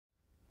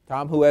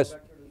Tom, who has?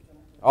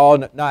 Oh,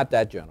 not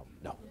that gentleman.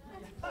 No.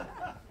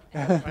 I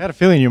had a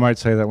feeling you might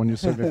say that when you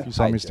said if you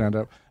saw Hi, me Jim. stand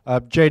up.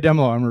 Jay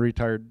Demlo, I'm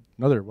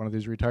another one of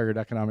these retired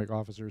economic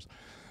officers.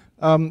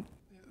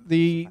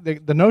 The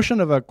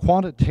notion of a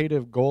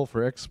quantitative goal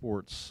for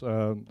exports,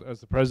 as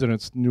the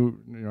president's new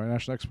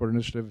National Export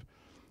Initiative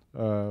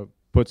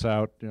puts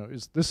out,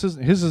 his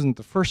isn't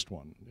the first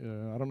one.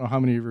 I don't know how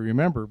many of you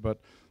remember, but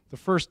the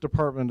first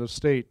Department of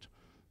State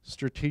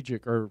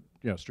strategic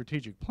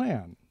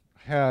plan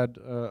had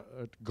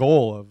a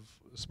goal of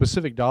a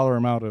specific dollar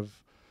amount of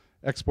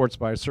exports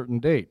by a certain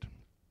date.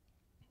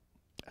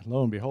 And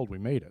lo and behold, we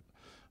made it.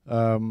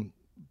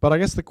 But I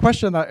guess the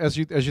question, as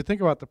you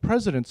think about the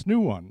president's new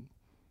one,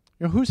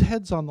 whose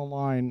head's on the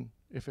line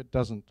if it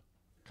doesn't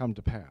come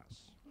to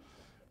pass?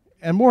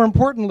 And more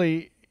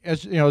importantly,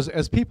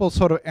 as people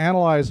sort of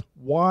analyze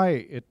why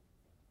it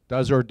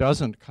does or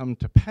doesn't come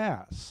to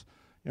pass,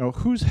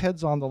 whose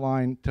head's on the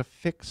line to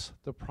fix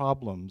the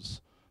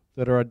problems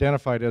that are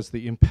identified as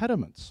the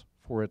impediments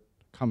for it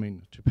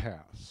coming to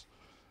pass?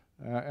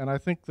 And I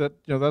think that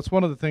that's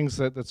one of the things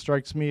that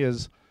strikes me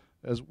as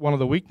one of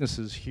the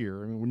weaknesses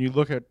here. I mean, when you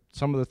look at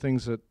some of the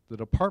things that the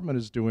department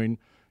is doing,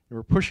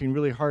 we're pushing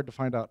really hard to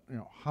find out,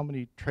 how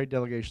many trade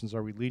delegations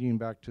are we leading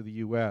back to the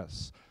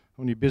U.S.?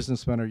 How many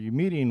businessmen are you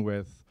meeting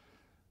with?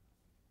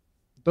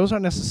 Those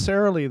aren't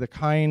necessarily the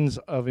kinds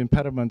of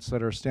impediments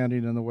that are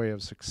standing in the way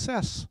of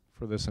success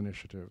for this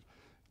initiative.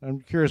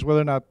 I'm curious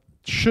whether or not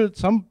should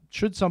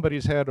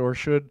somebody's head, or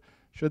should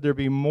there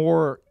be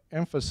more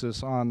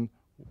emphasis on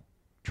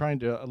trying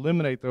to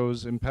eliminate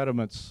those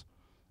impediments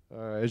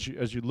as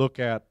you look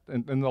at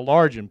and the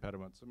large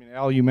impediments. I mean,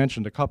 Al, you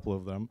mentioned a couple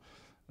of them.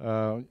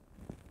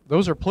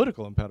 Those are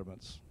political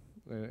impediments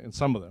in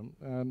some of them.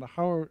 And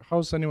how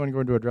is anyone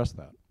going to address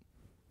that?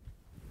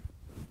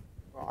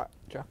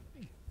 Jeff?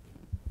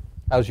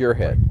 How's your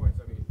head?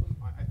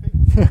 I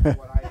think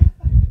what I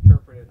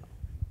interpret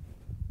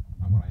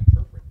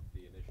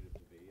the initiative to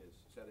be is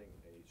setting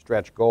a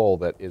stretch goal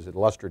that is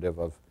illustrative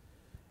of,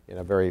 in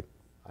a very,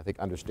 I think,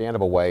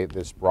 understandable way,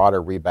 this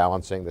broader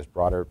rebalancing, this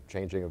broader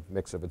changing of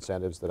mix of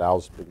incentives that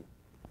Al's been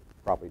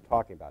probably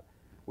talking about.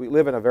 We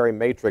live in a very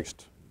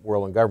matrixed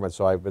world in government,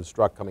 so I've been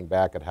struck coming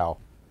back at how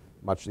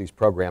much these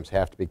programs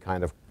have to be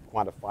kind of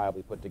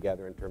quantifiably put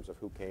together in terms of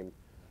who came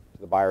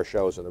to the buyer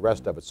shows and the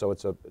rest of it. So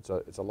it's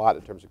a lot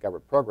in terms of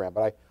government program.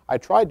 But I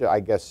tried to, I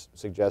guess,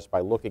 suggest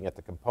by looking at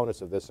the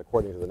components of this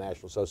according to the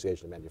National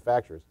Association of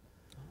Manufacturers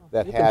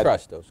that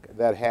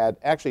had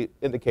actually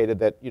indicated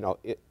that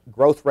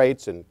growth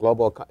rates and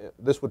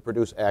this would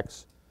produce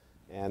X,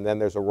 and then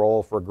there's a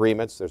role for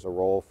agreements, there's a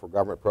role for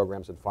government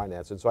programs and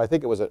finance. And so I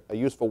think it was a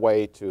useful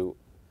way to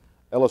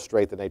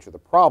illustrate the nature of the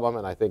problem,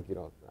 and I think,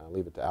 I'll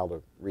leave it to Al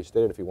to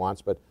restate it if he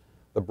wants, but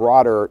the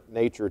broader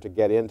nature to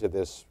get into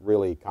this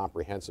really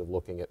comprehensive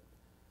looking at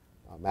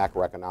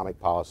macroeconomic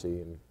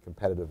policy and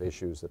competitive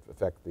issues that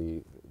affect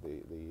is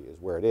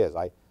where it is.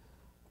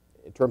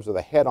 In terms of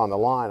the head on the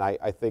line,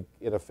 I think,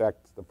 in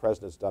effect, the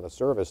President's done a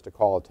service to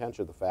call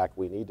attention to the fact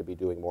we need to be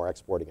doing more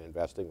exporting and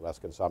investing, less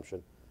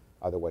consumption,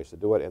 other ways to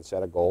do it, and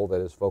set a goal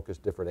that has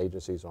focused different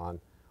agencies on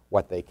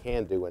what they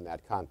can do in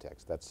that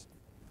context. I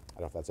don't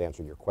know if that's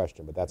answering your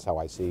question, but that's how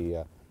I see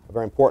a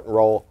very important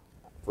role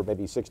for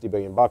maybe $60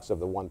 billion of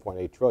the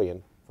 $1.8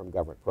 trillion from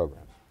government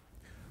programs.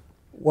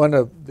 One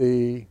of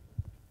the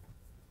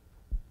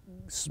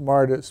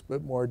smartest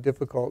but more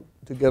difficult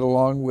to get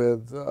along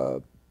with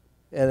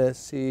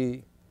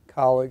NSC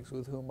colleagues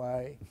with whom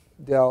I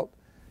dealt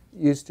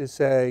used to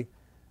say,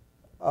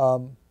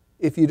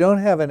 if you don't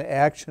have an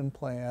action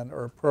plan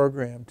or a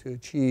program to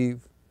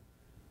achieve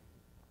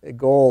a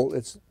goal,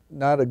 it's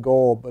not a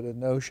goal but a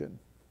notion.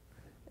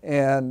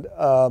 And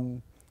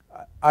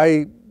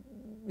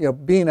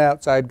being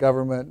outside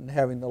government and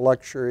having the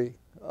luxury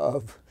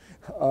of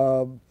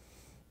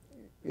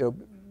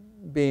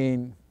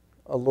being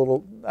a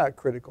little, not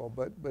critical,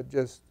 but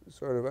just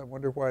sort of, I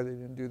wonder why they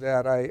didn't do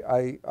that.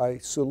 I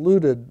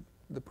saluted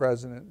the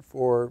President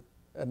for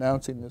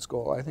announcing this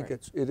goal. I think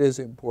it is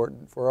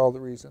important for all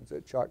the reasons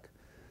that Chuck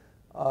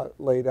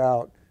laid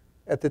out.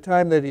 At the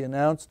time that he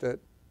announced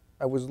it,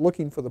 I was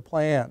looking for the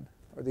plan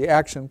or the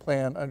action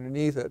plan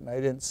underneath it, and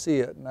I didn't see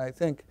it. And I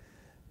think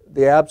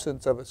the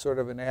absence of a sort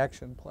of an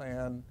action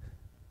plan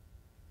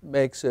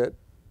makes it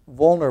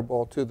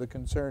vulnerable to the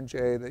concern,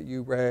 Jay, that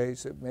you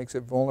raise. It makes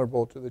it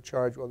vulnerable to the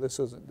charge, well, this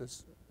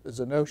is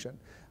a notion.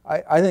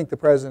 I think the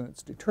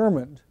President's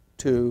determined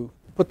to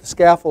put the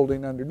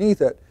scaffolding underneath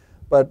it,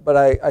 but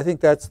I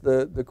think that's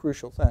the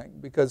crucial thing,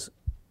 because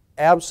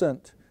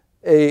absent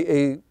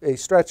a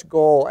stretch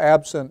goal,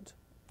 absent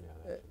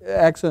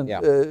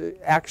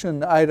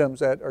action items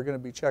that are going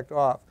to be checked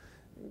off,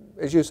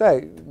 as you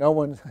say, no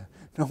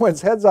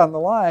one's head's on the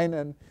line,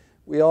 and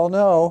we all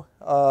know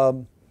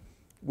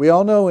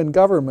in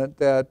government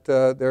that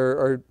there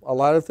are a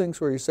lot of things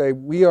where you say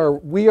we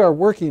are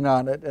working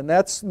on it, and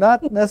that's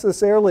not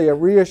necessarily a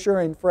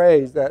reassuring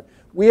phrase, that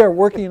we are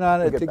working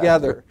on it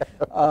together,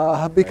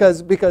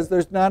 because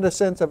there's not a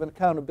sense of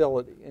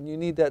accountability, and you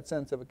need that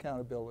sense of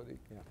accountability.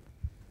 Yeah.